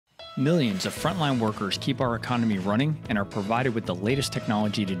Millions of frontline workers keep our economy running and are provided with the latest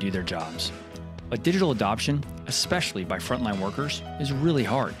technology to do their jobs. But digital adoption, especially by frontline workers, is really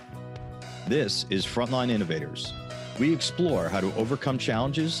hard. This is Frontline Innovators. We explore how to overcome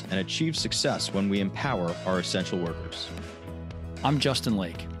challenges and achieve success when we empower our essential workers. I'm Justin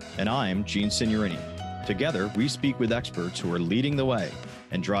Lake. And I'm Gene Signorini. Together, we speak with experts who are leading the way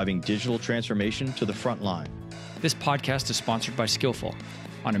and driving digital transformation to the front line. This podcast is sponsored by Skillful,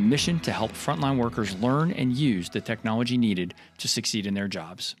 on a mission to help frontline workers learn and use the technology needed to succeed in their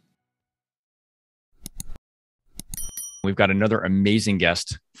jobs. We've got another amazing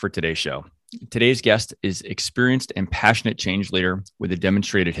guest for today's show. Today's guest is experienced and passionate change leader with a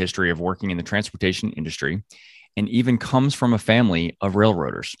demonstrated history of working in the transportation industry and even comes from a family of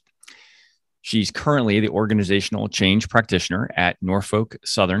railroaders. She's currently the Organizational Change Practitioner at Norfolk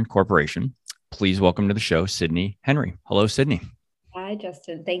Southern Corporation. Please welcome to the show, Sydney Henry. Hello, Sydney. Hi,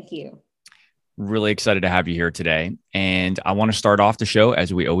 Justin. Thank you. Really excited to have you here today. And I want to start off the show,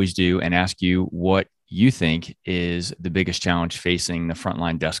 as we always do, and ask you what you think is the biggest challenge facing the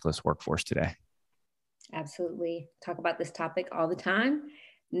frontline deskless workforce today. Absolutely. Talk about this topic all the time.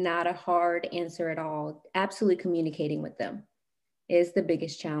 Not a hard answer at all. Absolutely communicating with them is the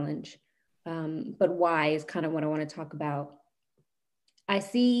biggest challenge. But why is kind of what I want to talk about. I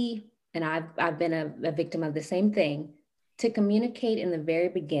see, and I've been a victim of the same thing, to communicate in the very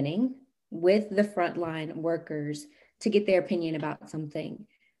beginning with the frontline workers to get their opinion about something,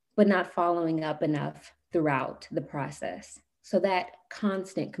 but not following up enough throughout the process. So that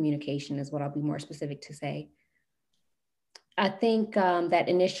constant communication is what I'll be more specific to say. I think that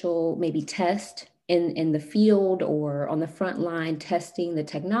initial maybe test in the field or on the front line, testing the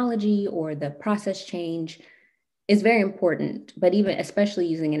technology or the process change is very important, but even especially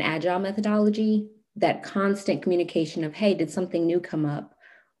using an agile methodology, that constant communication of, hey, did something new come up?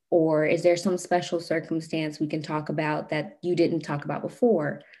 Or is there some special circumstance we can talk about that you didn't talk about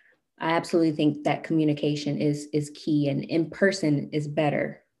before? I absolutely think that communication is key, and in person is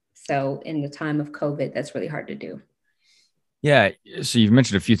better. So in the time of COVID, that's really hard to do. Yeah. So you've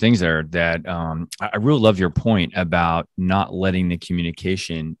mentioned a few things there that I really love your point about not letting the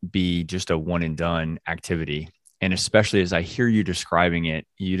communication be just a one and done activity. And especially as I hear you describing it,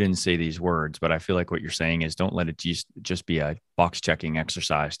 you didn't say these words, but I feel like what you're saying is don't let it just be a box checking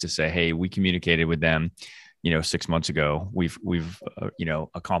exercise to say, hey, we communicated with them, 6 months ago. We've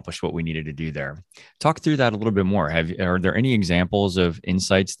accomplished what we needed to do there. Talk through that a little bit more. Are there any examples of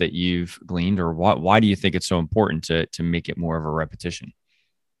insights that you've gleaned, or why do you think it's so important to make it more of a repetition?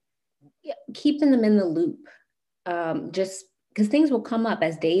 Yeah, keeping them in the loop. Just because things will come up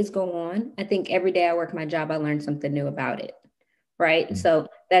as days go on. I think every day I work my job, I learn something new about it, right? Mm-hmm. So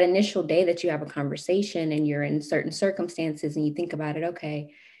that initial day that you have a conversation and you're in certain circumstances and you think about it,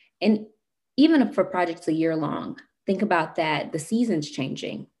 okay. And even for projects a year long, think about that. The season's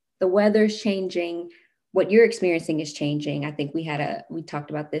changing, the weather's changing, what you're experiencing is changing. I think we talked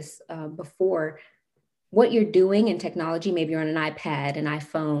about this before. What you're doing in technology, maybe you're on an iPad, an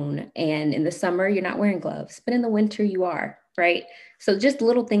iPhone, and in the summer, you're not wearing gloves, but in the winter you are, right? So just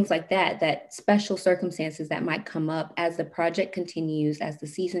little things like that special circumstances that might come up as the project continues, as the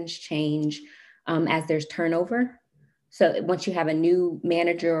seasons change, as there's turnover. So once you have a new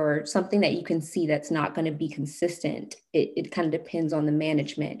manager or something that you can see that's not going to be consistent, it kind of depends on the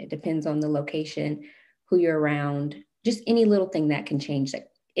management. It depends on the location, who you're around, just any little thing that can change that.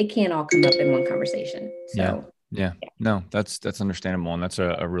 It can't all come up in one conversation. So, yeah. No, that's understandable. And that's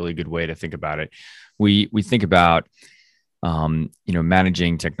a really good way to think about it. We think about,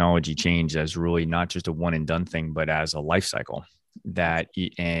 managing technology change as really not just a one and done thing, but as a life cycle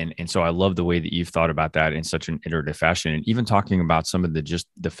and so I love the way that you've thought about that in such an iterative fashion, and even talking about some of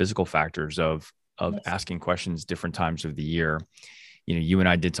the physical factors of yes. Asking questions different times of the year. You and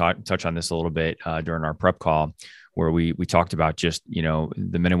I did touch on this a little bit during our prep call, where we talked about just,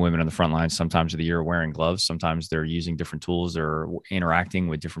 the men and women on the front lines, sometimes of the year are wearing gloves. Sometimes they're using different tools or interacting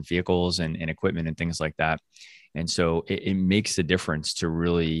with different vehicles and equipment and things like that. And so it makes a difference to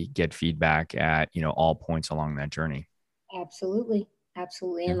really get feedback at, all points along that journey. Absolutely.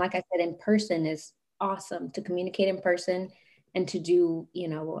 Absolutely. And like I said, in person is awesome, to communicate in person and to do,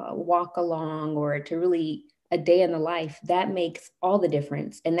 a walk along or to really a day in the life. That makes all the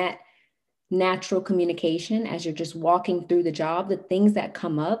difference. And that natural communication as you're just walking through the job, the things that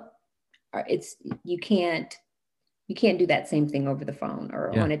come up you can't do that same thing over the phone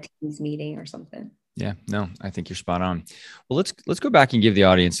or on a Teams meeting or something. Yeah, no, I think you're spot on. Well, let's go back and give the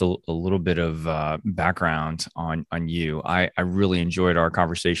audience a little bit of background on you. I really enjoyed our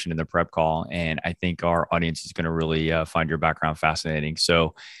conversation in the prep call, and I think our audience is going to really find your background fascinating.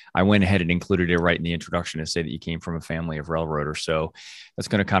 So I went ahead and included it right in the introduction to say that you came from a family of railroaders. So that's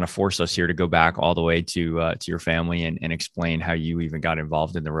going to kind of force us here to go back all the way to your family and explain how you even got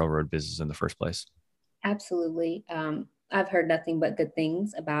involved in the railroad business in the first place. Absolutely. I've heard nothing but good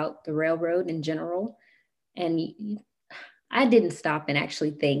things about the railroad in general. And I didn't stop and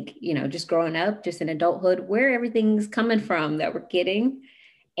actually think, just growing up, just in adulthood, where everything's coming from that we're getting.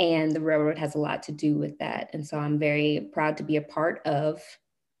 And the railroad has a lot to do with that. And so I'm very proud to be a part of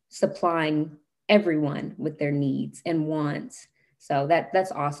supplying everyone with their needs and wants. So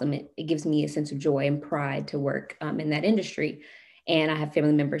that's awesome. It gives me a sense of joy and pride to work in that industry. And I have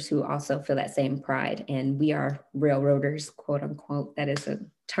family members who also feel that same pride. And we are railroaders, quote unquote. That is a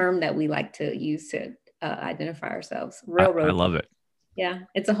term that we like to use to identify ourselves. I Railroad. love it. Yeah,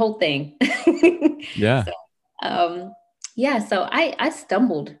 it's a whole thing. Yeah. So, yeah, so I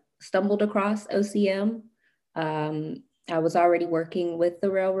stumbled across OCM. I was already working with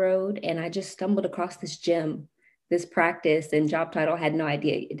the railroad, and I just stumbled across this gym, this practice, and job title. Had no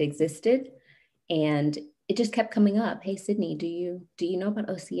idea it existed, and it just kept coming up. Hey, Sydney, do you know about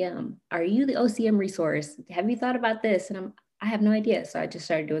OCM? Are you the OCM resource? Have you thought about this? And I have no idea. So I just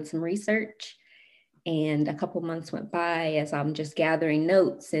started doing some research, and a couple months went by as I'm just gathering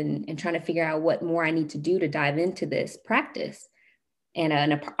notes and trying to figure out what more I need to do to dive into this practice. And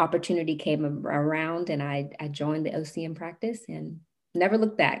an opportunity came around, and I joined the OCM practice and never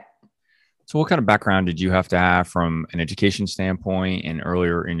looked back. So, what kind of background did you have to have from an education standpoint and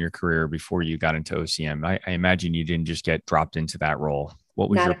earlier in your career before you got into OCM? I imagine you didn't just get dropped into that role. What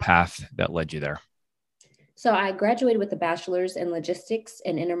was Not your path that led you there? So I graduated with a bachelor's in logistics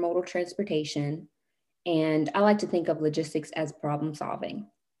and intermodal transportation. And I like to think of logistics as problem solving.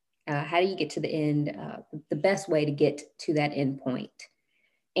 How do you get to the end? The best way to get to that end point.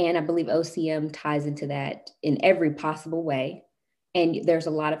 And I believe OCM ties into that in every possible way. And there's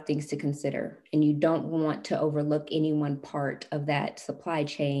a lot of things to consider. And you don't want to overlook any one part of that supply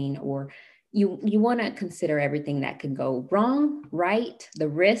chain, or you want to consider everything that can go wrong, right? The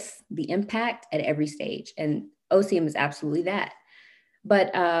risks, the impact at every stage. And OCM is absolutely that.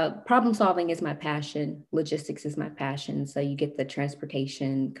 But problem solving is my passion. Logistics is my passion. So you get the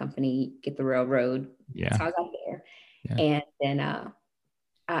transportation company, get the railroad. That's Yeah. how I got there. Yeah. And then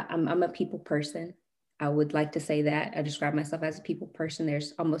I'm a people person. I would like to say that I describe myself as a people person.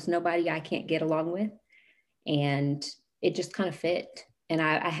 There's almost nobody I can't get along with. And it just kind of fit. And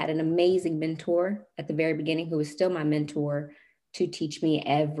I had an amazing mentor at the very beginning who was still my mentor to teach me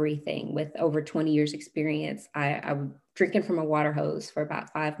everything with over 20 years experience. I was drinking from a water hose for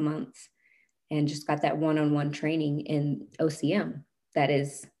about 5 months and just got that one-on-one training in OCM. That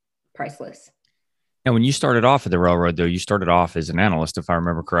is priceless. And when you started off at the railroad, though, you started off as an analyst, if I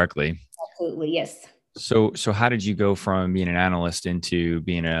remember correctly. Absolutely, yes. So how did you go from being an analyst into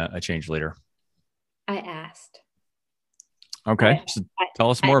being a change leader? I asked. Okay. I, So I, tell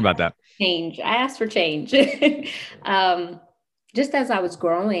us I more about that. change. I asked for change. Just as I was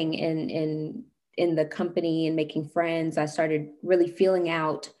growing in the company and making friends, I started really feeling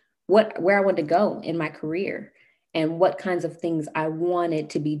out where I wanted to go in my career and what kinds of things I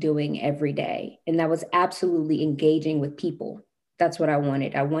wanted to be doing every day. And that was absolutely engaging with people. That's what I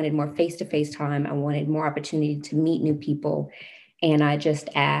wanted. I wanted more face-to-face time. I wanted more opportunity to meet new people. And I just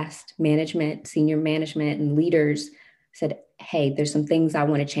asked management, senior management, and leaders, said, hey, there's some things I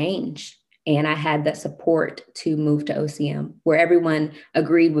want to change. And I had that support to move to OCM, where everyone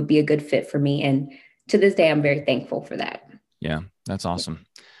agreed would be a good fit for me. And to this day, I'm very thankful for that. Yeah, that's awesome.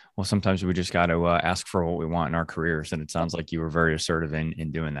 Well, sometimes we just got to ask for what we want in our careers, and it sounds like you were very assertive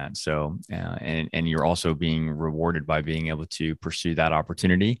in doing that. So, and you're also being rewarded by being able to pursue that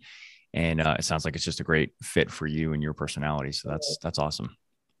opportunity, and it sounds like it's just a great fit for you and your personality. So that's awesome.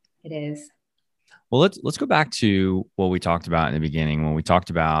 It is. Well, let's go back to what we talked about in the beginning when we talked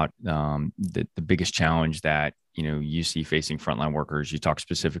about the biggest challenge that you see facing frontline workers. You talk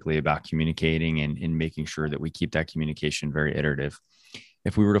specifically about communicating and making sure that we keep that communication very iterative.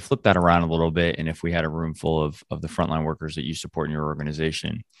 If we were to flip that around a little bit, and if we had a room full of the frontline workers that you support in your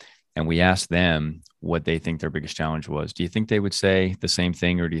organization, and we asked them what they think their biggest challenge was, do you think they would say the same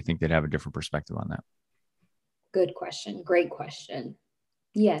thing, or do you think they'd have a different perspective on that? Good question. Great question.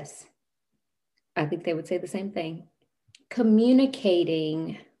 Yes, I think they would say the same thing.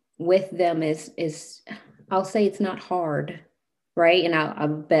 Communicating with them is I'll say it's not hard, right? And I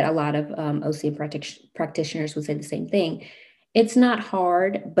bet a lot of OCM practitioners would say the same thing. It's not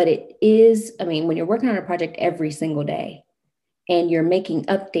hard, but it is, I mean, when you're working on a project every single day and you're making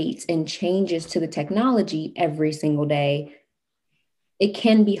updates and changes to the technology every single day, it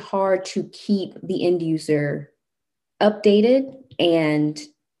can be hard to keep the end user updated and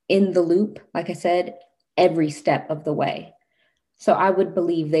in the loop, like I said, every step of the way. So I would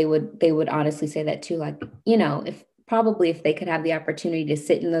believe they would honestly say that too. Like, if they could have the opportunity to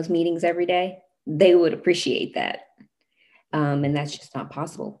sit in those meetings every day, they would appreciate that. And that's just not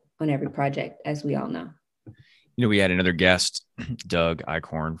possible on every project, as we all know. We had another guest, Doug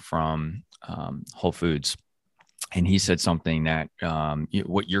Eichhorn from Whole Foods, and he said something that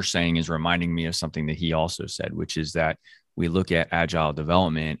what you're saying is reminding me of something that he also said, which is that we look at agile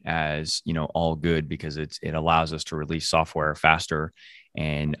development as, all good because it allows us to release software faster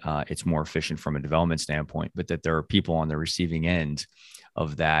and it's more efficient from a development standpoint, but that there are people on the receiving end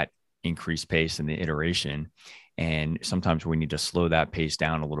of that increased pace and the iteration. And sometimes we need to slow that pace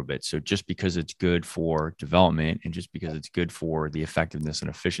down a little bit. So just because it's good for development and just because it's good for the effectiveness and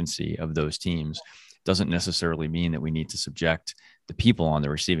efficiency of those teams doesn't necessarily mean that we need to subject the people on the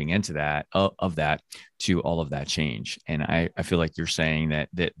receiving end to that of that to all of that change. And I feel like you're saying that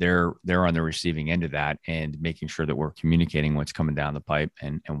they're on the receiving end of that, and making sure that we're communicating what's coming down the pipe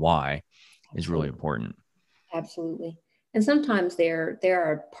and why is really important. Absolutely. And sometimes there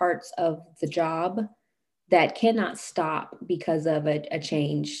are parts of the job that cannot stop because of a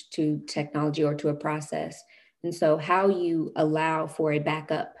change to technology or to a process. And so how you allow for a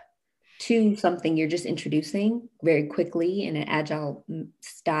backup to something you're just introducing very quickly in an agile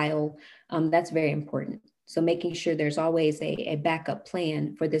style, that's very important. So making sure there's always a backup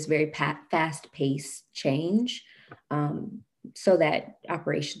plan for this very fast-paced change, so that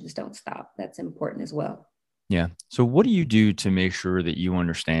operations don't stop. That's important as well. Yeah. So what do you do to make sure that you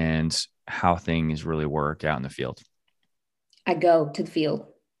understand how things really work out in the field? I go to the field.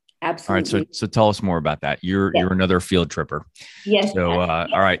 All right. So Absolutely. tell us more about that. Yes. You're another field tripper. Yes. So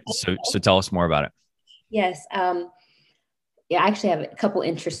all right. So tell us more about it. Yes. Yeah, I actually have a couple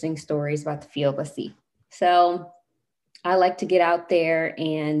interesting stories about the field. Let's see. So I like to get out there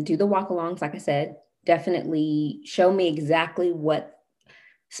and do the walk-alongs, like I said. Definitely show me exactly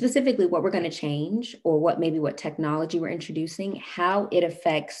specifically what we're going to change, or what technology we're introducing, how it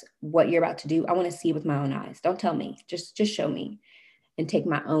affects what you're about to do. I want to see with my own eyes. Don't tell me, just show me, and take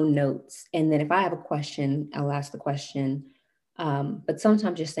my own notes. And then if I have a question, I'll ask the question. But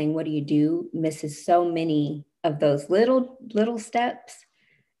sometimes just saying, what do you do, misses so many of those little steps.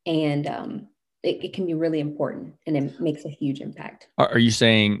 And it can be really important, and it makes a huge impact. Are you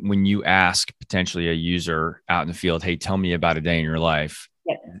saying when you ask potentially a user out in the field, hey, tell me about a day in your life,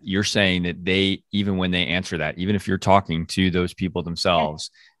 Yep. you're saying that they, even when they answer that, even if you're talking to those people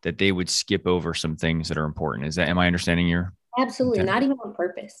themselves, that they would skip over some things that are important? Am I understanding your Absolutely. intent? Not even on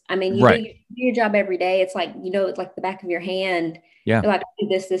purpose. I mean, Right. do your job every day. It's like, it's like the back of your hand. Yeah. You're like, I do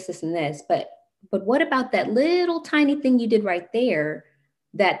this, and this. But what about that little tiny thing you did right there,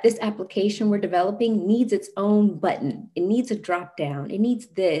 that this application we're developing needs its own button? It needs a drop down. It needs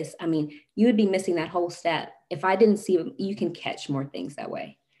this. I mean, you would be missing that whole step. If I didn't see it, you can catch more things that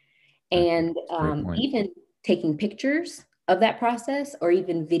way. And Great point. even taking pictures of that process, or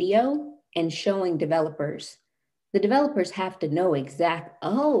even video, and showing developers. The developers have to know I've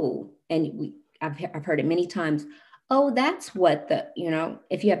heard it many times. Oh, that's what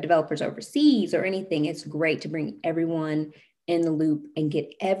if you have developers overseas or anything, it's great to bring everyone in the loop and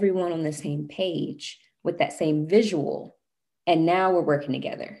get everyone on the same page with that same visual. And now we're working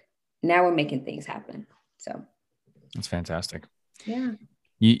together. Now we're making things happen. So that's fantastic. Yeah.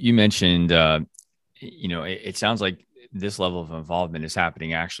 You mentioned, it sounds like this level of involvement is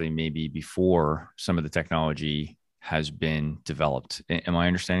happening actually maybe before some of the technology has been developed. Am I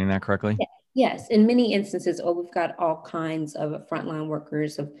understanding that correctly? Yes. In many instances, we've got all kinds of frontline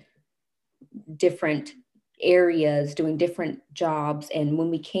workers of different areas doing different jobs. And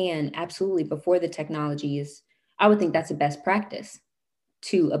when we can, absolutely, before the technology I would think that's a best practice,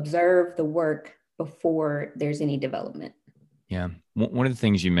 to observe the work before there's any development. Yeah. One of the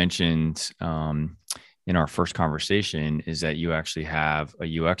things you mentioned in our first conversation is that you actually have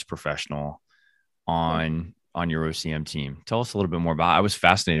a UX professional on your OCM team. Tell us a little bit more about it. I was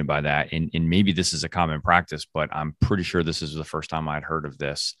fascinated by that. And maybe this is a common practice, but I'm pretty sure this is the first time I'd heard of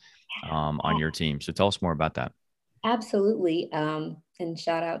this on your team. So tell us more about that. Absolutely. And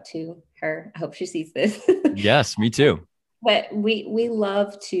shout out to her. I hope she sees this. Yes, me too. But we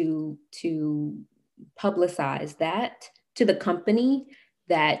love to publicize that to the company,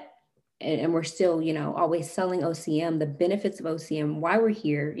 that, and we're still, always selling OCM, the benefits of OCM, why we're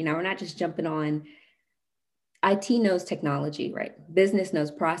here. We're not just jumping on IT knows technology, right? Business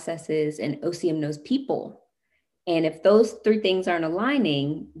knows processes, and OCM knows people. And if those three things aren't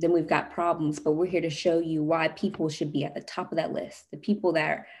aligning, then we've got problems. But we're here to show you why people should be at the top of that list, the people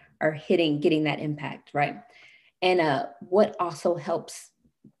that are getting that impact, right? And what also helps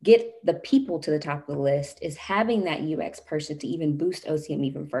get the people to the top of the list is having that UX person to even boost OCM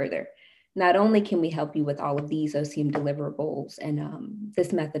even further. Not only can we help you with all of these OCM deliverables and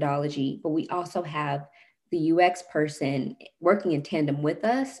this methodology, but we also have the UX person working in tandem with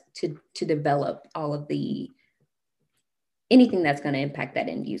us to develop all of anything that's going to impact that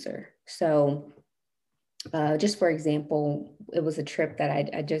end user. So just for example, it was a trip that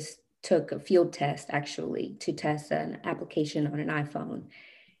I just took a field test actually to test an application on an iPhone.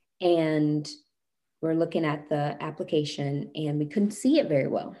 And we're looking at the application and we couldn't see it very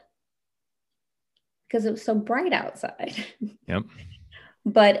well because it was so bright outside. Yep.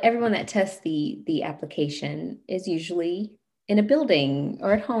 But everyone that tests the application is usually in a building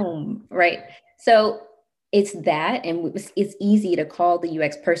or at home, right? So it's that, and it's easy to call the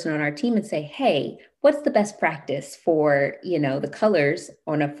UX person on our team and say, hey, what's the best practice for, the colors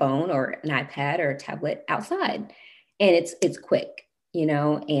on a phone or an iPad or a tablet outside? And it's quick,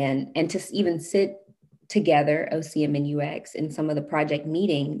 and to even sit together, OCM and UX, in some of the project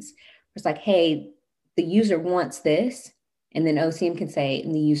meetings, it's like, hey, the user wants this, and then OCM can say,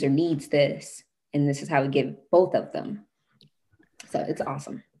 and the user needs this, and this is how we give both of them. So it's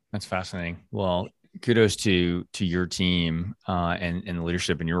awesome. That's fascinating. Well, kudos to your team and the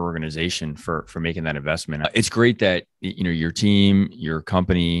leadership in your organization for making that investment. It's great that your team, your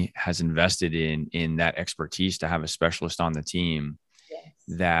company has invested in that expertise to have a specialist on the team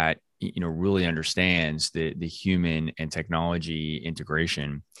that really understands the human and technology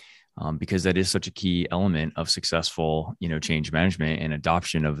integration, because that is such a key element of successful change management and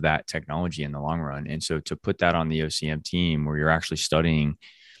adoption of that technology in the long run. And so to put that on the OCM team where you're actually studying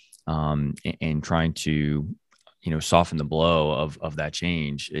and trying to soften the blow of that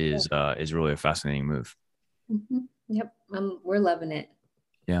change is really a fascinating move. Mm-hmm. Yep. We're loving it.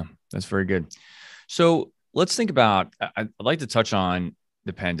 Yeah, that's very good. So let's think about, I'd like to touch on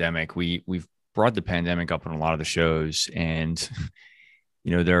the pandemic. We've brought the pandemic up on a lot of the shows, and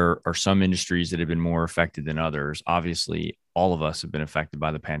there are some industries that have been more affected than others. Obviously, all of us have been affected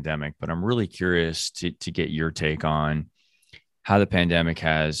by the pandemic, but I'm really curious to get your take on how the pandemic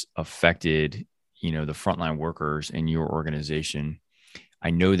has affected, the frontline workers in your organization.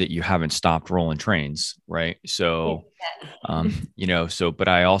 I know that you haven't stopped rolling trains, right? So, but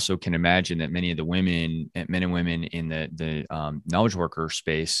I also can imagine that many of the men and women in the knowledge worker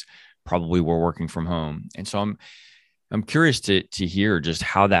space probably were working from home. And so I'm curious to hear just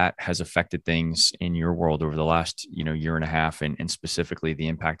how that has affected things in your world over the last, year and a half, and specifically the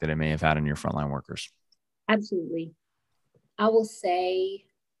impact that it may have had on your frontline workers. Absolutely. I will say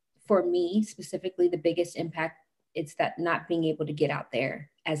for me specifically, the biggest impact, it's that not being able to get out there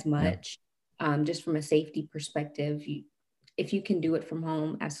as much. Yeah. Just from a safety perspective, if you can do it from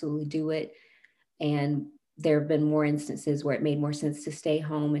home, absolutely do it. And there have been more instances where it made more sense to stay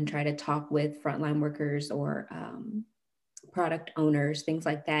home and try to talk with frontline workers or product owners, things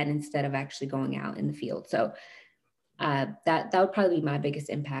like that, instead of actually going out in the field. So that would probably be my biggest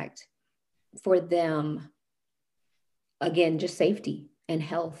impact for them. Again, just safety and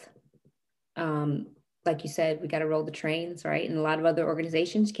health. Like you said, we got to roll the trains, right? And a lot of other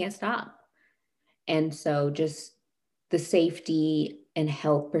organizations can't stop. And so just the safety and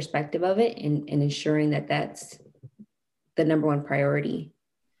health perspective of it and ensuring that that's the number one priority,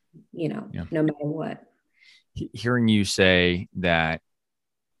 no matter what. Hearing you say that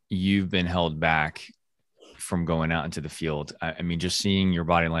you've been held back from going out into the field. I mean, just seeing your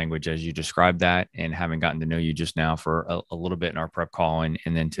body language as you described that, and having gotten to know you just now for a little bit in our prep call and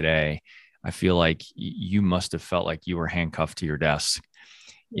then today, I feel like you must have felt like you were handcuffed to your desk,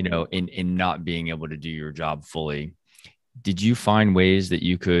 in not being able to do your job fully. Did you find ways that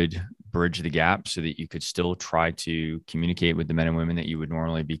you could bridge the gap so that you could still try to communicate with the men and women that you would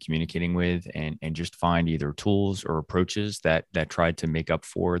normally be communicating with, and just find either tools or approaches that tried to make up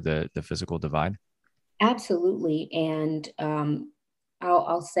for the physical divide? Absolutely. And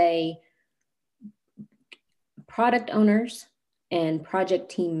I'll say product owners and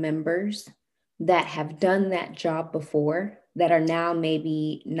project team members that have done that job before, that are now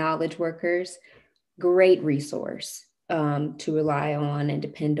maybe knowledge workers, great resource to rely on and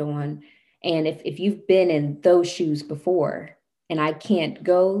depend on. And if you've been in those shoes before and I can't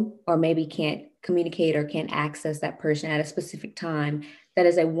go, or maybe can't communicate or can't access that person at a specific time, that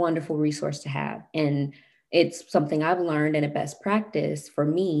is a wonderful resource to have. And it's something I've learned in a best practice for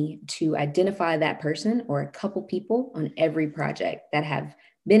me to identify that person or a couple people on every project that have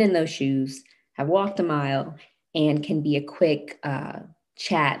been in those shoes, have walked a mile, and can be a quick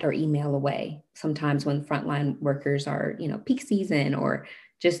chat or email away. Sometimes when frontline workers are, peak season or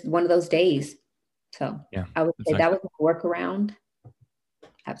just one of those days. So Yeah, I would say actually, that was a workaround.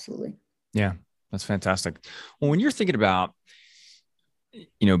 Absolutely. yeah, that's fantastic. Well, when you're thinking about,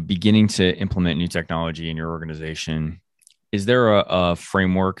 beginning to implement new technology in your organization, is there a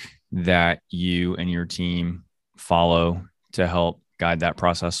framework that you and your team follow to help guide that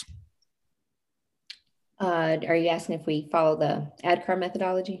process? Are you asking if we follow the ADKAR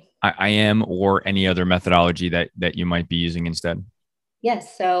methodology? I am, or any other methodology that you might be using instead.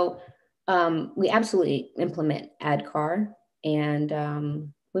 Yes. So we absolutely implement ADKAR,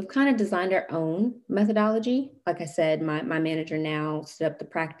 and we've kind of designed our own methodology. Like I said, my manager now set up the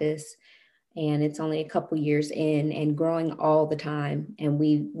practice, and it's only a couple years in and growing all the time. And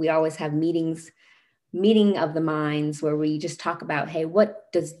we always have meeting of the minds where we just talk about, hey,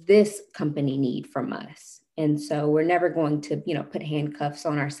 what does this company need from us? And so we're never going to, put handcuffs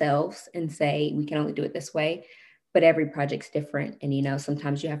on ourselves and say we can only do it this way. But every project's different. And,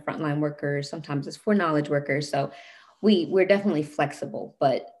 sometimes you have frontline workers, sometimes it's for knowledge workers. So we're definitely flexible,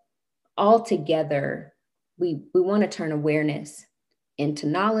 but all together, we want to turn awareness into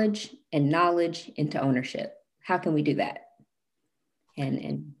knowledge and knowledge into ownership. How can we do that?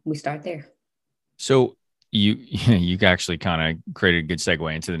 And we start there. So you actually kind of created a good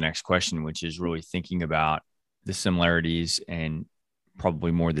segue into the next question, which is really thinking about the similarities and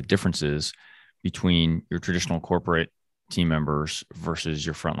probably more the differences between your traditional corporate team members versus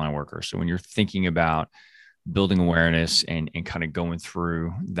your frontline workers. So when you're thinking about building awareness and kind of going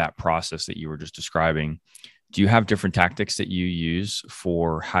through that process that you were just describing, do you have different tactics that you use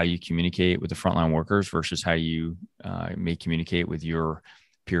for how you communicate with the frontline workers versus how you may communicate with your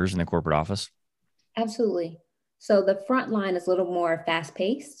peers in the corporate office? Absolutely. So the front line is a little more fast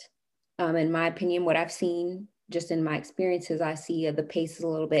paced. In my opinion, what I've seen just in my experiences, I see the pace is a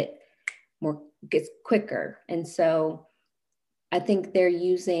little bit more, gets quicker. And so I think they're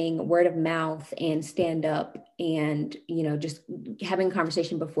using word of mouth and stand up and, just having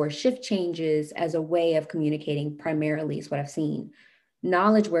conversation before shift changes as a way of communicating primarily is what I've seen.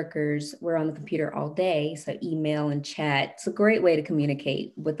 Knowledge workers, we're on the computer all day. So email and chat, it's a great way to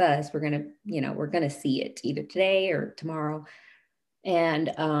communicate with us. We're going to see it either today or tomorrow.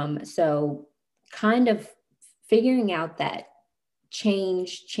 And so kind of figuring out that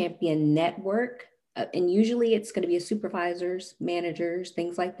change champion network, and usually it's going to be a supervisors, managers,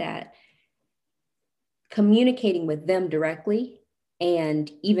 things like that, communicating with them directly, and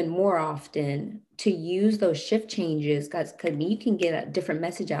even more often to use those shift changes, because you can get a different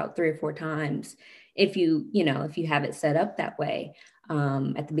message out 3 or 4 times if you have it set up that way,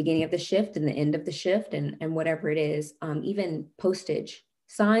 at the beginning of the shift and the end of the shift, and whatever it is, even postage,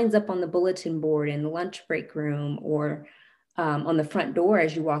 signs up on the bulletin board in the lunch break room, or on the front door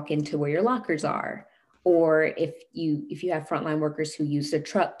as you walk into where your lockers are. Or if you have frontline workers who use their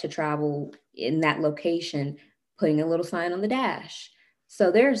truck to travel in that location, putting a little sign on the dash.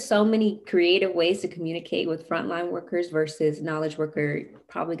 So there's so many creative ways to communicate with frontline workers versus knowledge worker,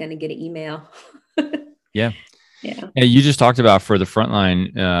 probably going to get an email. Yeah. Yeah. And you just talked about, for the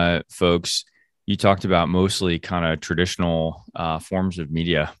frontline folks, you talked about mostly kind of traditional forms of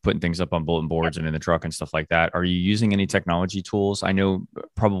media, putting things up on bulletin boards and in the truck and stuff like that. Are you using any technology tools? I know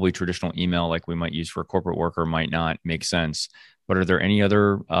probably traditional email, like we might use for a corporate worker, might not make sense, but are there any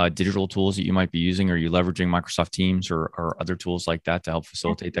other digital tools that you might be using? Are you leveraging Microsoft Teams or other tools like that to help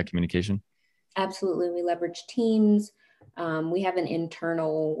facilitate that communication? Absolutely. We leverage Teams. We have an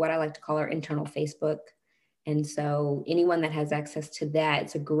internal, what I like to call our internal Facebook. And so anyone that has access to that,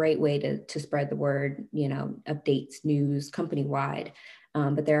 it's a great way to spread the word, updates, news, company-wide.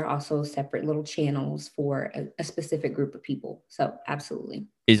 But there are also separate little channels for a specific group of people. So absolutely.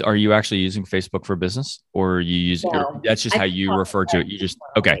 Are you actually using Facebook for business, or are you using, or No, that's just how you refer to it? You just,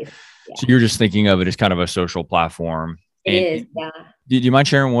 okay. Yeah. So you're just thinking of it as kind of a social platform. It And is, yeah. do you mind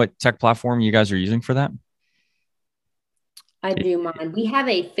sharing what tech platform you guys are using for that? I do mind. We have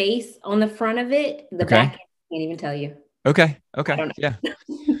a face on the front of it. The Okay. back end, I can't even tell you. Okay. I don't know. Yeah.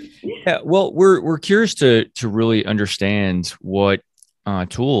 Yeah. Well, we're curious to really understand what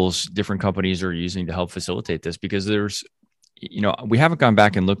tools different companies are using to help facilitate this, because we haven't gone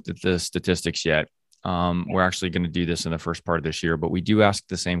back and looked at the statistics yet. We're actually going to do this in the first part of this year, but we do ask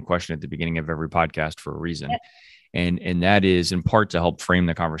the same question at the beginning of every podcast for a reason. And that is in part to help frame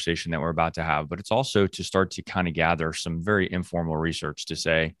the conversation that we're about to have, but it's also to start to kind of gather some very informal research to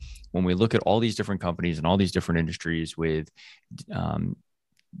say, when we look at all these different companies and all these different industries with um,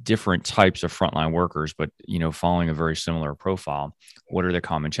 different types of frontline workers, but following a very similar profile, what are the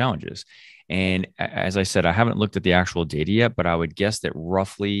common challenges? And as I said, I haven't looked at the actual data yet, but I would guess that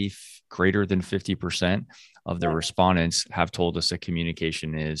roughly greater than 50% of the respondents have told us that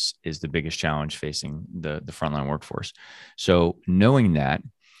communication is the biggest challenge facing the frontline workforce. So knowing that,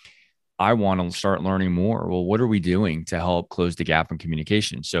 I want to start learning more. Well, what are we doing to help close the gap in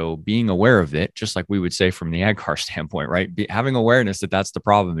communication? So being aware of it, just like we would say from the AGCAR standpoint, right? Having awareness that that's the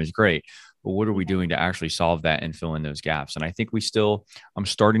problem is great. But what are we doing to actually solve that and fill in those gaps? And I think I'm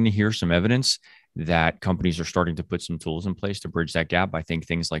starting to hear some evidence that companies are starting to put some tools in place to bridge that gap. I think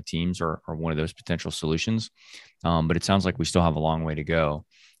things like Teams are one of those potential solutions. But it sounds like we still have a long way to go.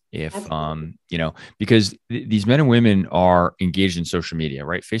 If because these men and women are engaged in social media,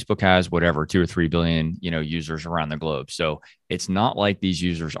 right? Facebook has whatever 2 or 3 billion users around the globe, so it's not like these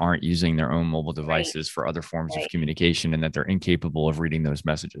users aren't using their own mobile devices for other forms of communication and that they're incapable of reading those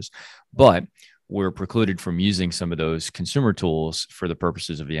messages. But we're precluded from using some of those consumer tools for the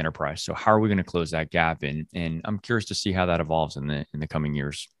purposes of the enterprise. So how are we going to close that gap? And I'm curious to see how that evolves in the coming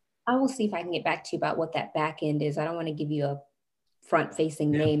years. I will see if I can get back to you about what that back end is. I don't want to give you a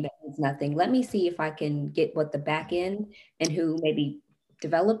front-facing name that means nothing. Let me see if I can get what the back end and who maybe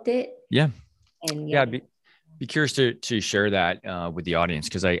developed it. Yeah. And be curious to share that with the audience,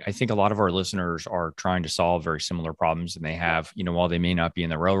 because I think a lot of our listeners are trying to solve very similar problems, and they have, while they may not be in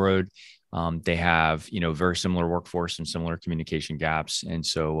the railroad, they have, very similar workforce and similar communication gaps. And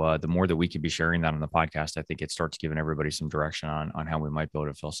so the more that we could be sharing that on the podcast, I think it starts giving everybody some direction on how we might be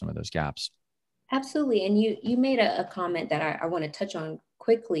able to fill some of those gaps. Absolutely. And you made a comment that I want to touch on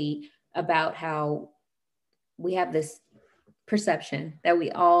quickly about how we have this perception that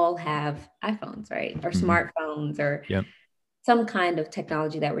we all have iPhones, right? Or smartphones or some kind of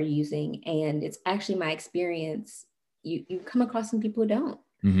technology that we're using. And it's actually my experience. You come across some people who don't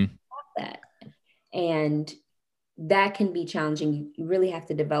have that. And that can be challenging. You really have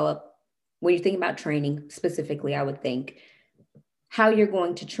to develop, when you think about training specifically, I would think, how you're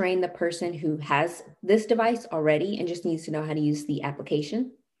going to train the person who has this device already and just needs to know how to use the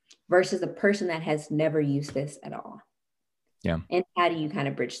application versus a person that has never used this at all. Yeah. And how do you kind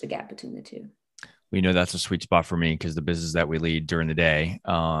of bridge the gap between the two? We know that's a sweet spot for me, because the business that we lead during the day,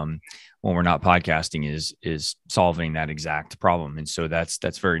 when we're not podcasting, is solving that exact problem. And so that's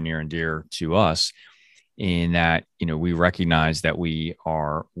very near and dear to us, in that, we recognize that we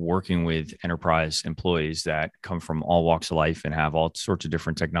are working with enterprise employees that come from all walks of life and have all sorts of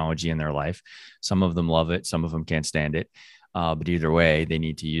different technology in their life. Some of them love it. Some of them can't stand it. But either way, they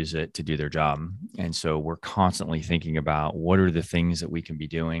need to use it to do their job. And so we're constantly thinking about what are the things that we can be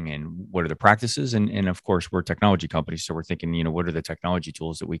doing and what are the practices. And of course, we're a technology company. So we're thinking, what are the technology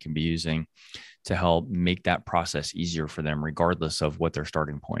tools that we can be using to help make that process easier for them, regardless of what their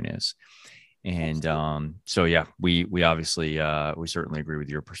starting point is. And so, yeah, we obviously, we certainly agree with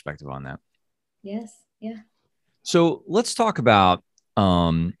your perspective on that. Yes. Yeah. So let's talk about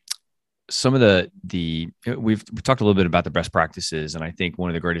some of we've talked a little bit about the best practices. And I think one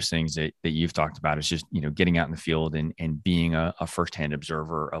of the greatest things that you've talked about is just, getting out in the field and being a firsthand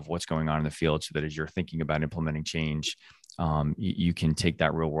observer of what's going on in the field, so that as you're thinking about implementing change, you can take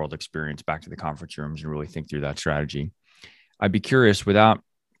that real world experience back to the conference rooms and really think through that strategy. I'd be curious, without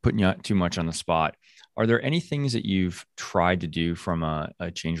putting you too much on the spot, are there any things that you've tried to do from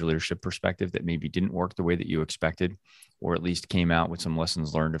a change leadership perspective that maybe didn't work the way that you expected, or at least came out with some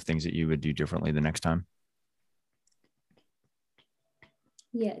lessons learned of things that you would do differently the next time?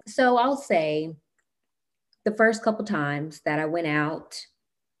 Yeah. So I'll say the first couple times that I went out,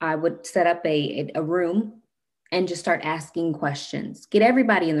 I would set up a room and just start asking questions. Get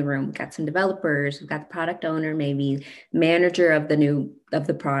everybody in the room. We've got some developers, we've got the product owner, maybe manager of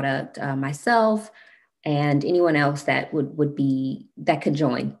the product, myself, and anyone else that that could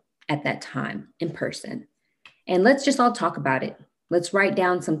join at that time in person. And let's just all talk about it. Let's write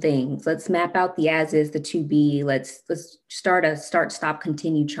down some things. Let's map out the as is, the to be. Let's start a start, stop,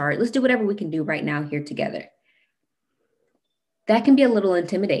 continue chart. Let's do whatever we can do right now here together. That can be a little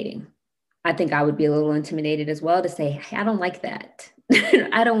intimidating. I think I would be a little intimidated as well to say, hey, I don't like that.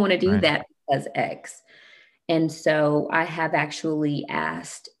 I don't want to do that because X. And so I have actually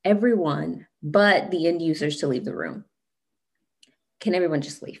asked everyone but the end users to leave the room. Can everyone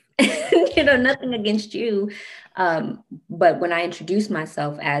just leave? Nothing against you. But when I introduce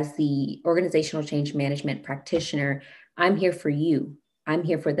myself as the Organizational Change Management Practitioner, I'm here for you. I'm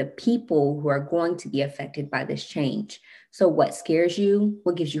here for the people who are going to be affected by this change. So what scares you?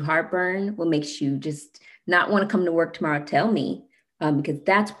 What gives you heartburn? What makes you just not want to come to work tomorrow? Tell me, because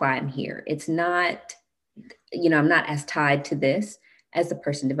that's why I'm here. It's not, I'm not as tied to this as the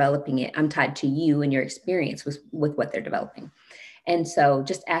person developing it. I'm tied to you and your experience with what they're developing. And so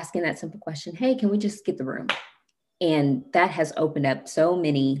just asking that simple question, hey, can we just get the room? And that has opened up so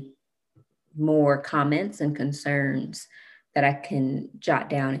many more comments and concerns that I can jot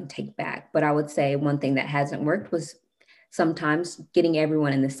down and take back. But I would say one thing that hasn't worked was sometimes getting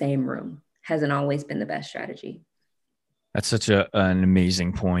everyone in the same room hasn't always been the best strategy. That's such an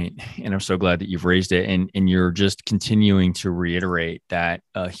amazing point, and I'm so glad that you've raised it. And you're just continuing to reiterate that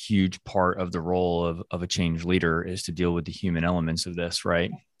a huge part of the role of a change leader is to deal with the human elements of this, right?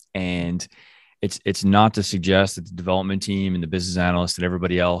 And it's not to suggest that the development team and the business analysts and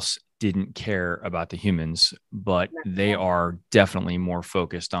everybody else didn't care about the humans, but they are definitely more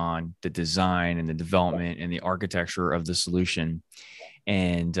focused on the design and the development and the architecture of the solution.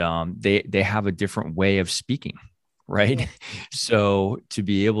 And they have a different way of speaking. Right. So to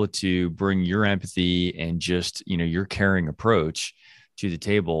be able to bring your empathy and just, your caring approach to the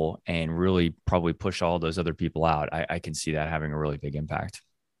table and really probably push all those other people out, I can see that having a really big impact.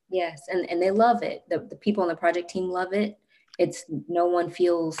 Yes. And they love it. The people on the project team love it. It's no one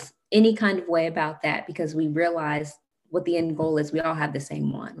feels any kind of way about that because we realize what the end goal is. We all have the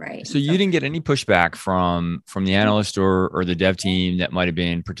same one, right? So you didn't get any pushback from the analyst or the dev team that might have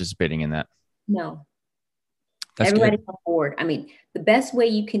been participating in that? No. That's everybody's good. on board. I mean, the best way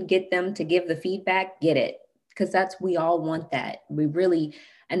you can get them to give the feedback, get it. Because we all want that. We really,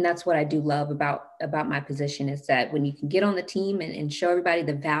 and that's what I do love about my position is that when you can get on the team and show everybody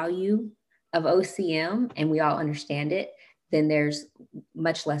the value of OCM and we all understand it, then there's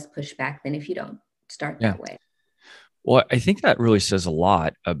much less pushback than if you don't start that way. Well, I think that really says a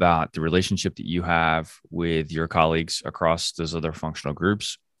lot about the relationship that you have with your colleagues across those other functional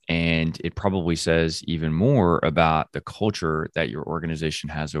groups. And it probably says even more about the culture that your organization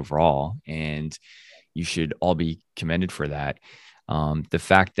has overall. And you should all be commended for that. The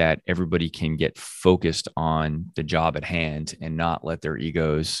fact that everybody can get focused on the job at hand and not let their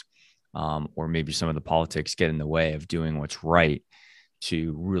egos or maybe some of the politics get in the way of doing what's right,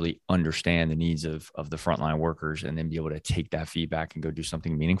 to really understand the needs of the frontline workers and then be able to take that feedback and go do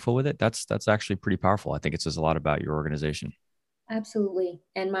something meaningful with it. That's actually pretty powerful. I think it says a lot about your organization. Absolutely.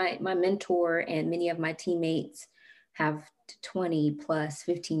 And my mentor and many of my teammates have 20 plus,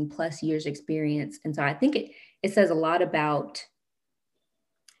 15 plus years experience. And so I think it says a lot about,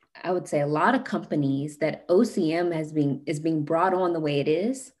 I would say a lot of companies that OCM is being brought on the way it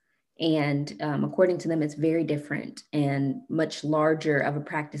is. And according to them, it's very different and much larger of a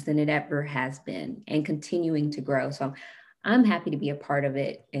practice than it ever has been and continuing to grow. So I'm happy to be a part of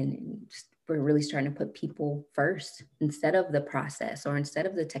it. And we're really starting to put people first instead of the process or instead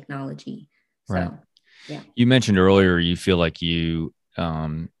of the technology. So, right. Yeah. You mentioned earlier, you feel like you,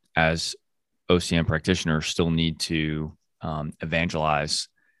 as OCM practitioners, still need to evangelize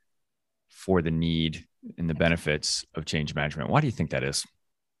for the need and the benefits of change management. Why do you think that is?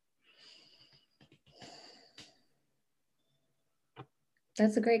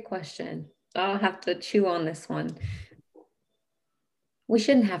 That's a great question. I'll have to chew on this one. We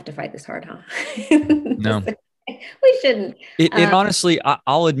shouldn't have to fight this hard, huh? No. We shouldn't. It honestly,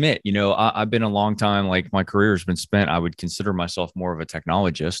 I'll admit, I've been a long time, like my career has been spent. I would consider myself more of a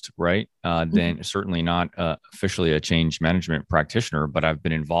technologist, right? Than certainly not officially a change management practitioner, but I've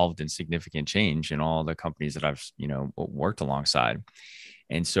been involved in significant change in all the companies that I've, worked alongside.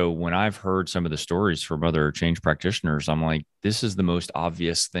 And so when I've heard some of the stories from other change practitioners, I'm like, this is the most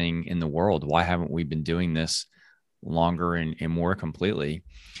obvious thing in the world. Why haven't we been doing this longer and more completely?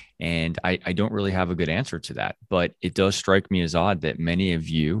 And I don't really have a good answer to that, but it does strike me as odd that many of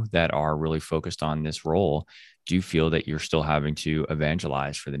you that are really focused on this role do feel that you're still having to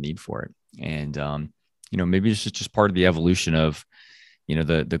evangelize for the need for it. And, maybe this is just part of the evolution of,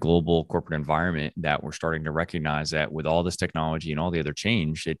 the global corporate environment, that we're starting to recognize that with all this technology and all the other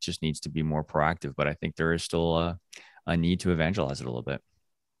change, it just needs to be more proactive. But I think there is still a need to evangelize it a little bit.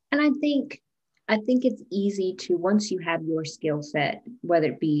 And I think it's easy to, once you have your skill set, whether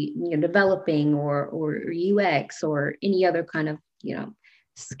it be developing or UX or any other kind of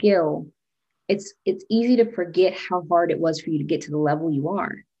skill, it's easy to forget how hard it was for you to get to the level you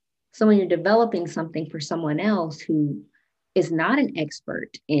are. So when you're developing something for someone else who is not an expert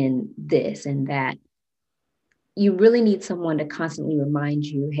in this and that, you really need someone to constantly remind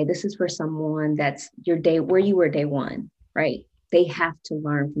you, hey, this is for someone that's where you were day one, right? They have to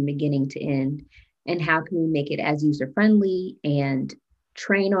learn from beginning to end. And how can we make it as user friendly and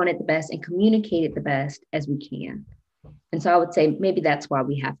train on it the best and communicate it the best as we can. And so I would say maybe that's why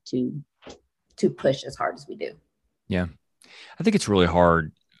we have to push as hard as we do. Yeah. I think it's really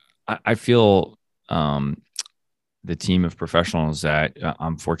hard. I feel the team of professionals that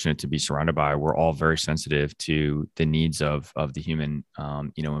I'm fortunate to be surrounded by, we're all very sensitive to the needs of the human,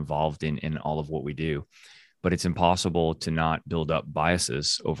 involved in all of what we do. But it's impossible to not build up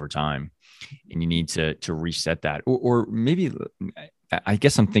biases over time, and you need to reset that, or maybe. I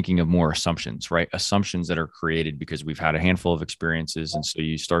guess I'm thinking of more assumptions, right? Assumptions that are created because we've had a handful of experiences. And so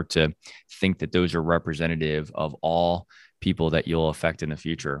you start to think that those are representative of all people that you'll affect in the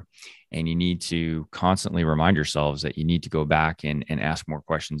future. And you need to constantly remind yourselves that you need to go back and ask more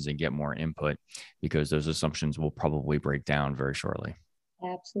questions and get more input, because those assumptions will probably break down very shortly.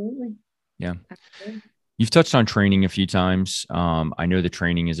 Absolutely. Yeah. Absolutely. You've touched on training a few times. I know the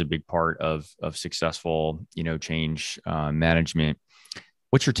training is a big part of successful, change management.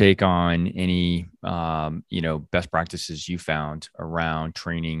 What's your take on any, best practices you found around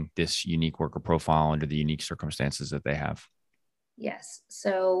training this unique worker profile under the unique circumstances that they have? Yes.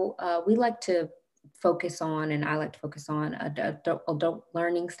 So we like to focus on, and I like to focus on adult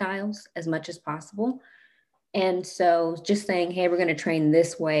learning styles as much as possible. And so just saying, hey, we're going to train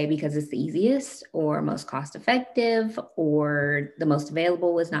this way because it's the easiest or most cost effective or the most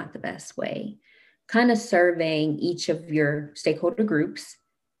available is not the best way. Kind of surveying each of your stakeholder groups.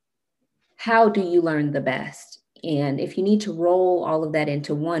 How do you learn the best? And if you need to roll all of that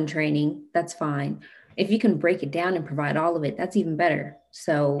into one training, that's fine. If you can break it down and provide all of it, that's even better.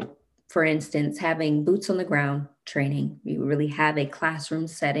 So, for instance, having boots on the ground training, you really have a classroom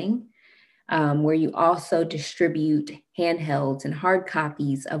setting where you also distribute handhelds and hard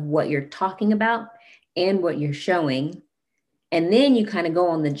copies of what you're talking about and what you're showing. And then you kind of go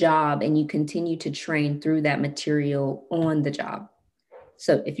on the job and you continue to train through that material on the job.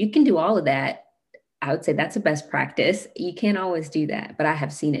 So if you can do all of that, I would say that's a best practice. You can't always do that, but I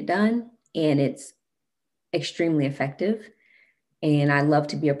have seen it done and it's extremely effective. And I love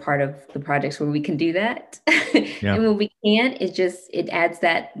to be a part of the projects where we can do that. Yeah. And when we can't, it adds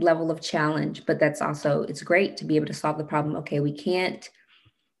that level of challenge, but that's also, it's great to be able to solve the problem. Okay, we can't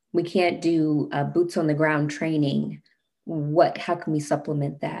do boots on the ground training. How can we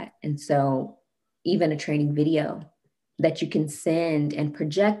supplement that? And so even a training video that you can send and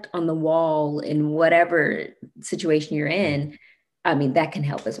project on the wall in whatever situation you're in, I mean, that can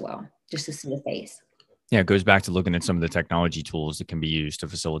help as well, just to see a face. Yeah, it goes back to looking at some of the technology tools that can be used to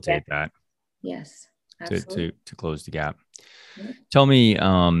facilitate that. Yes, absolutely. To close the gap. Yeah. Tell me,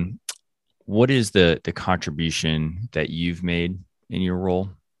 what is the contribution that you've made in your role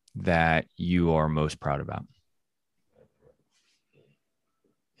that you are most proud about?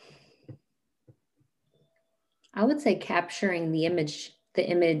 I would say capturing the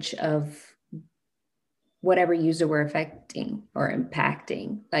image of whatever user we're affecting or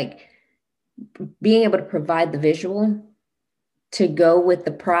impacting, like being able to provide the visual to go with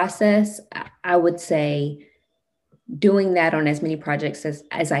the process. I would say doing that on as many projects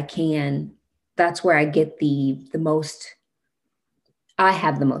as I can. That's where I get I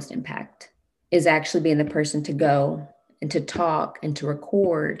have the most impact, is actually being the person to go and to talk and to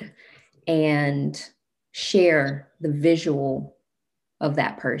record and share the visual of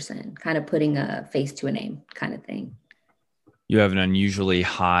that person, kind of putting a face to a name kind of thing. You have an unusually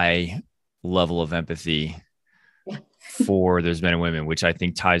high level of empathy for those men and women, which I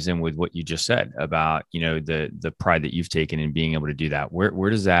think ties in with what you just said about, the pride that you've taken in being able to do that. Where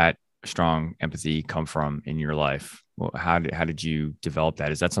does that strong empathy come from in your life? Well, how did you develop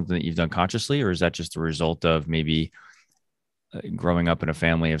that? Is that something that you've done consciously, or is that just a result of maybe growing up in a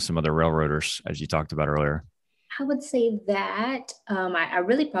family of some other railroaders, as you talked about earlier? I would say that I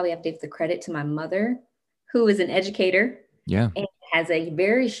really probably have to give the credit to my mother, who is an educator. Yeah. And has a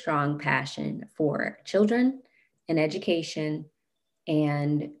very strong passion for children and education.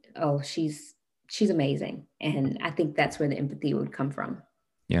 And she's amazing. And I think that's where the empathy would come from.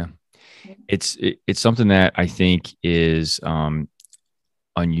 Yeah. It's something that I think is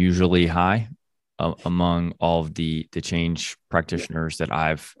unusually high among all of the change practitioners that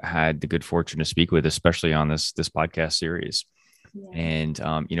I've had the good fortune to speak with, especially on this podcast series. Yeah.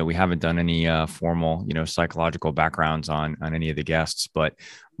 And, we haven't done any formal, psychological backgrounds on any of the guests, but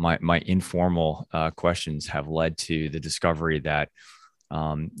my informal questions have led to the discovery that,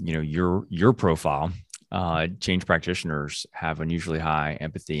 your profile, change practitioners have unusually high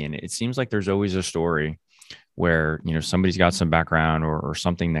empathy. And it seems like there's always a story where, somebody's got some background or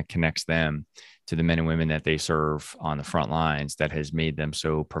something that connects them to the men and women that they serve on the front lines that has made them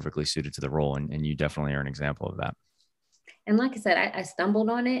so perfectly suited to the role. And you definitely are an example of that. And like I said, I stumbled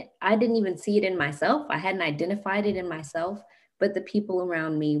on it. I didn't even see it in myself. I hadn't identified it in myself, but the people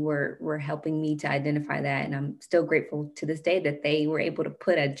around me were helping me to identify that. And I'm still grateful to this day that they were able to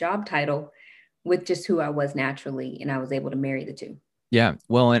put a job title with just who I was naturally. And I was able to marry the two. Yeah.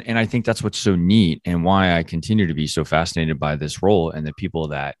 Well, and I think that's what's so neat and why I continue to be so fascinated by this role and the people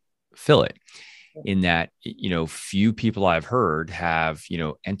that fill it. In that, few people I've heard have,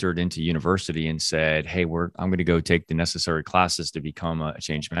 entered into university and said, hey, I'm going to go take the necessary classes to become a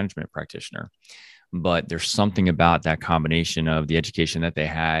change management practitioner. But there's something about that combination of the education that they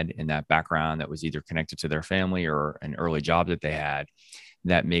had and that background that was either connected to their family or an early job that they had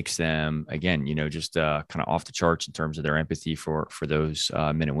that makes them, again, just kind of off the charts in terms of their empathy for those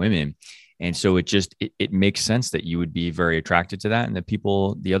men and women. And so it makes sense that you would be very attracted to that, and that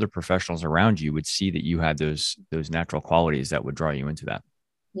the other professionals around you would see that you had those natural qualities that would draw you into that.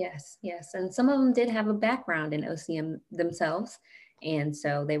 Yes, yes. And some of them did have a background in OCM themselves. And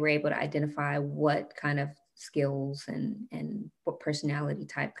so they were able to identify what kind of skills and what personality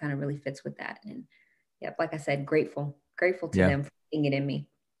type kind of really fits with that. And yep, like I said, grateful to them for seeing it in me.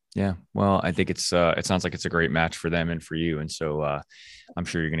 Yeah. Well, I think it sounds like it's a great match for them and for you. And so I'm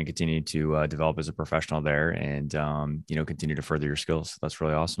sure you're going to continue to develop as a professional there and, continue to further your skills. That's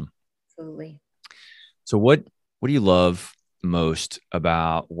really awesome. Absolutely. So what do you love most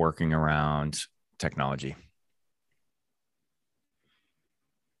about working around technology?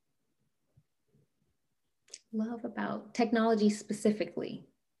 Love about technology specifically?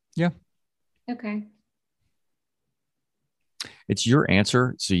 Yeah. Okay. It's your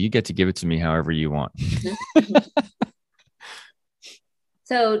answer, so you get to give it to me however you want.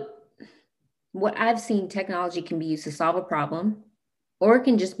 So what I've seen, technology can be used to solve a problem, or it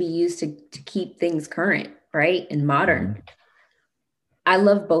can just be used to keep things current, right? And modern. Mm-hmm. I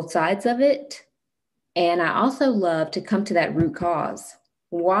love both sides of it. And I also love to come to that root cause.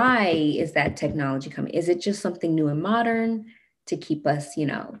 Why is that technology coming? Is it just something new and modern to keep us,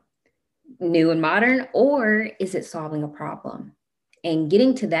 new and modern, or is it solving a problem? And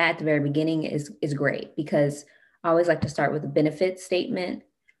getting to that at the very beginning is great, because I always like to start with a benefit statement.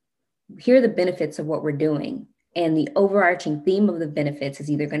 Here are the benefits of what we're doing. And the overarching theme of the benefits is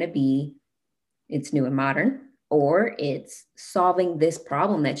either going to be it's new and modern, or it's solving this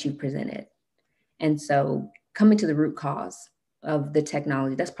problem that you presented. And so coming to the root cause of the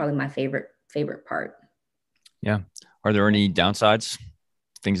technology, that's probably my favorite part. Yeah. Are there any downsides,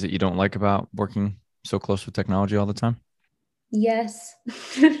 things that you don't like about working so close with technology all the time? Yes.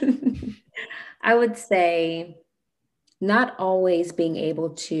 I would say not always being able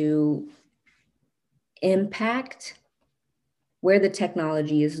to impact where the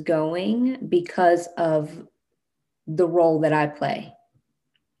technology is going because of the role that I play,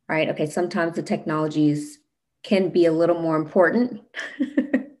 right? Okay, sometimes the technologies can be a little more important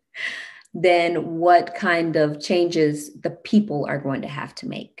than what kind of changes the people are going to have to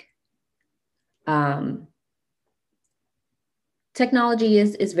make. Technology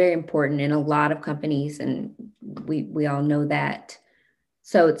is very important in a lot of companies, and we all know that.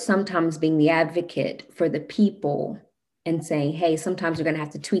 So it's sometimes being the advocate for the people and saying, hey, sometimes we're going to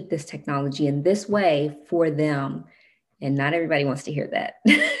have to tweak this technology in this way for them. And not everybody wants to hear that.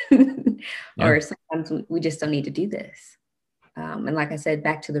 Yeah. Or sometimes we just don't need to do this. And like I said,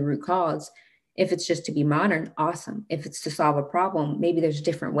 back to the root cause, if it's just to be modern, awesome. If it's to solve a problem, maybe there's a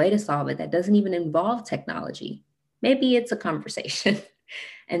different way to solve it that doesn't even involve technology. Maybe it's a conversation,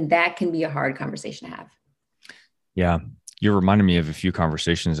 and that can be a hard conversation to have. Yeah. You're reminding me of a few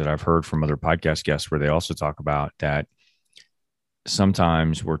conversations that I've heard from other podcast guests where they also talk about that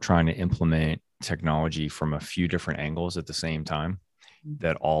sometimes we're trying to implement technology from a few different angles at the same time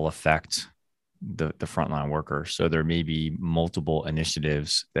that all affect the frontline worker. So there may be multiple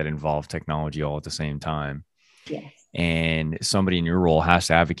initiatives that involve technology all at the same time. Yes. And somebody in your role has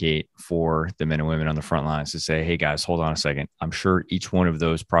to advocate for the men and women on the front lines to say, hey guys, hold on a second. I'm sure each one of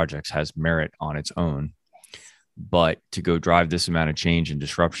those projects has merit on its own, but to go drive this amount of change and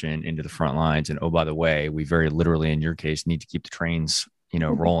disruption into the front lines. And oh, by the way, we very literally, in your case, need to keep the trains,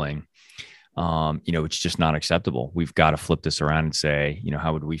 rolling. It's just not acceptable. We've got to flip this around and say,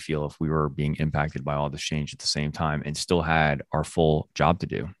 how would we feel if we were being impacted by all this change at the same time and still had our full job to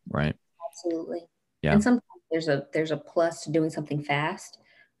do, right? Absolutely. Yeah. And sometimes there's a plus to doing something fast.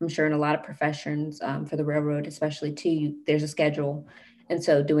 I'm sure in a lot of professions, for the railroad, especially too, there's a schedule. And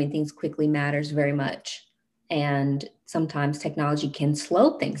so doing things quickly matters very much. And sometimes technology can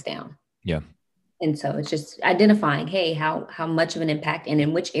slow things down. Yeah. And so it's just identifying, hey, how much of an impact and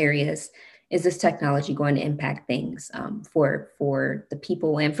in which areas is this technology going to impact things for the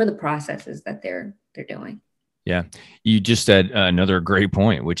people and for the processes that they're doing. Yeah. You just said another great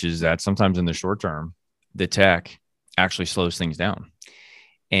point, which is that sometimes in the short term, the tech actually slows things down.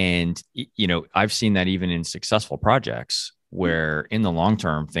 And, I've seen that even in successful projects where in the long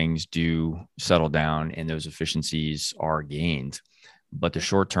term, things do settle down and those efficiencies are gained. But the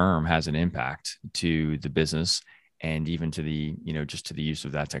short term has an impact to the business and even to just to the use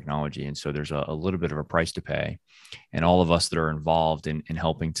of that technology. And so there's a little bit of a price to pay. And all of us that are involved in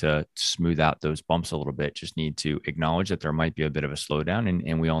helping to smooth out those bumps a little bit just need to acknowledge that there might be a bit of a slowdown.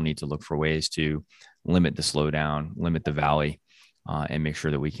 And we all need to look for ways to limit the slowdown, limit the valley, and make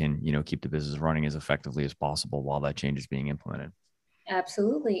sure that we can, keep the business running as effectively as possible while that change is being implemented.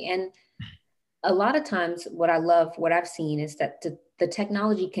 Absolutely. And a lot of times what I've seen is that the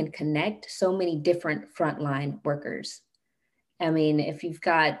technology can connect so many different frontline workers. I mean, if you've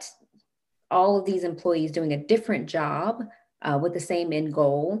got all of these employees doing a different job with the same end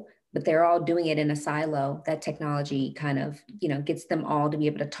goal, but they're all doing it in a silo, that technology kind of, gets them all to be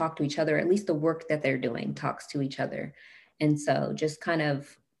able to talk to each other. At least the work that they're doing talks to each other. And so just kind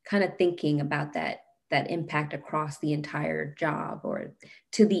of thinking about that impact across the entire job or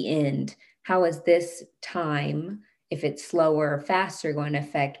to the end. How is this time, if it's slower or faster, going to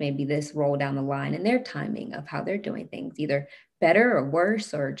affect maybe this roll down the line and their timing of how they're doing things, either better or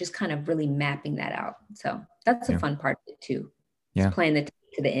worse, or just kind of really mapping that out. So that's a Yeah. fun part of it too. Yeah. Just playing the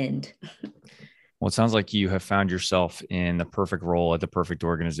to the end. Well, it sounds like you have found yourself in the perfect role at the perfect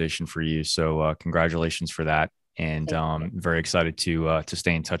organization for you. So, congratulations for that, and very excited to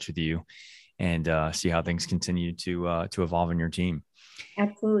stay in touch with you and see how things continue to evolve in your team.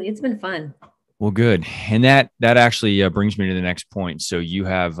 Absolutely, it's been fun. Well, good, and that actually brings me to the next point. So, you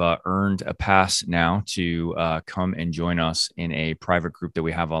have earned a pass now to come and join us in a private group that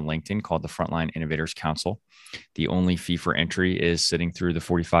we have on LinkedIn called the Frontline Innovators Council. The only fee for entry is sitting through the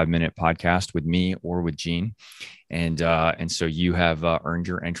 45-minute podcast with me or with Gene. And so you have earned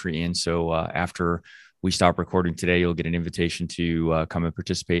your entry in. So after we stop recording today, you'll get an invitation to come and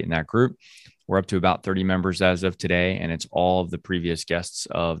participate in that group. We're up to about 30 members as of today, and it's all of the previous guests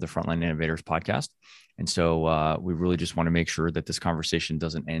of the Frontline Innovators podcast. And so we really just want to make sure that this conversation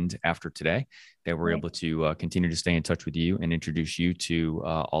doesn't end after today, that we're able to continue to stay in touch with you and introduce you to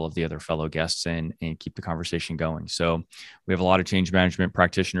all of the other fellow guests and keep the conversation going. So we have a lot of change management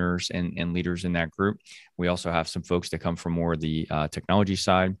practitioners and leaders in that group. We also have some folks that come from more the technology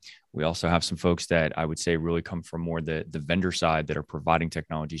side. We also have some folks that I would say really come from more the vendor side that are providing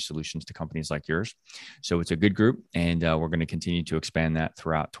technology solutions to companies like yours. So it's a good group, and we're going to continue to expand that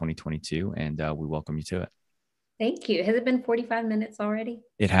throughout 2022, and we welcome you to it. Thank you. Has it been 45 minutes already?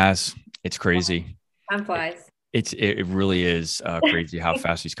 It has. It's crazy. Time flies. It really is crazy how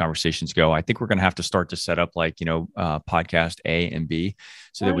fast these conversations go. I think we're going to have to start to set up podcast A and B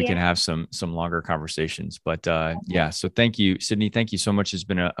so that we can have some longer conversations. But yeah, so thank you, Sydney. Thank you so much. It's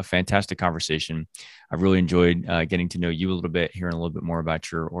been a fantastic conversation. I've really enjoyed getting to know you a little bit, hearing a little bit more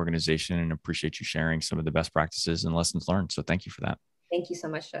about your organization, and appreciate you sharing some of the best practices and lessons learned. So thank you for that. Thank you so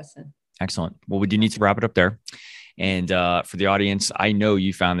much, Justin. Excellent. Well, we do need to wrap it up there. And for the audience, I know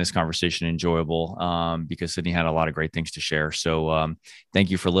you found this conversation enjoyable because Sydney had a lot of great things to share. So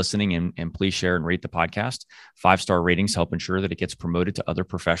thank you for listening, and please share and rate the podcast. 5-star ratings help ensure that it gets promoted to other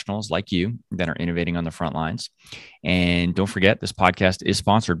professionals like you that are innovating on the front lines. And don't forget, this podcast is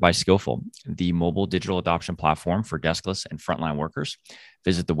sponsored by Skillful, the mobile digital adoption platform for deskless and frontline workers.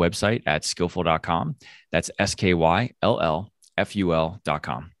 Visit the website at skillful.com. That's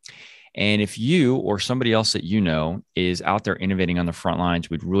SKYLLFUL.com. And if you or somebody else that you know is out there innovating on the front lines,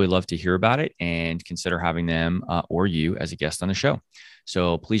 we'd really love to hear about it and consider having them or you as a guest on the show.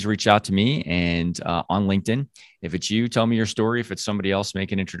 So please reach out to me and on LinkedIn. If it's you, tell me your story. If it's somebody else,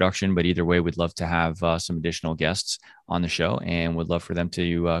 make an introduction. But either way, we'd love to have some additional guests on the show, and would love for them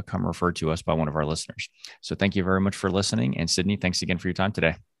to come referred to us by one of our listeners. So thank you very much for listening. And Sydney, thanks again for your time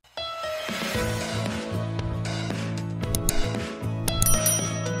today.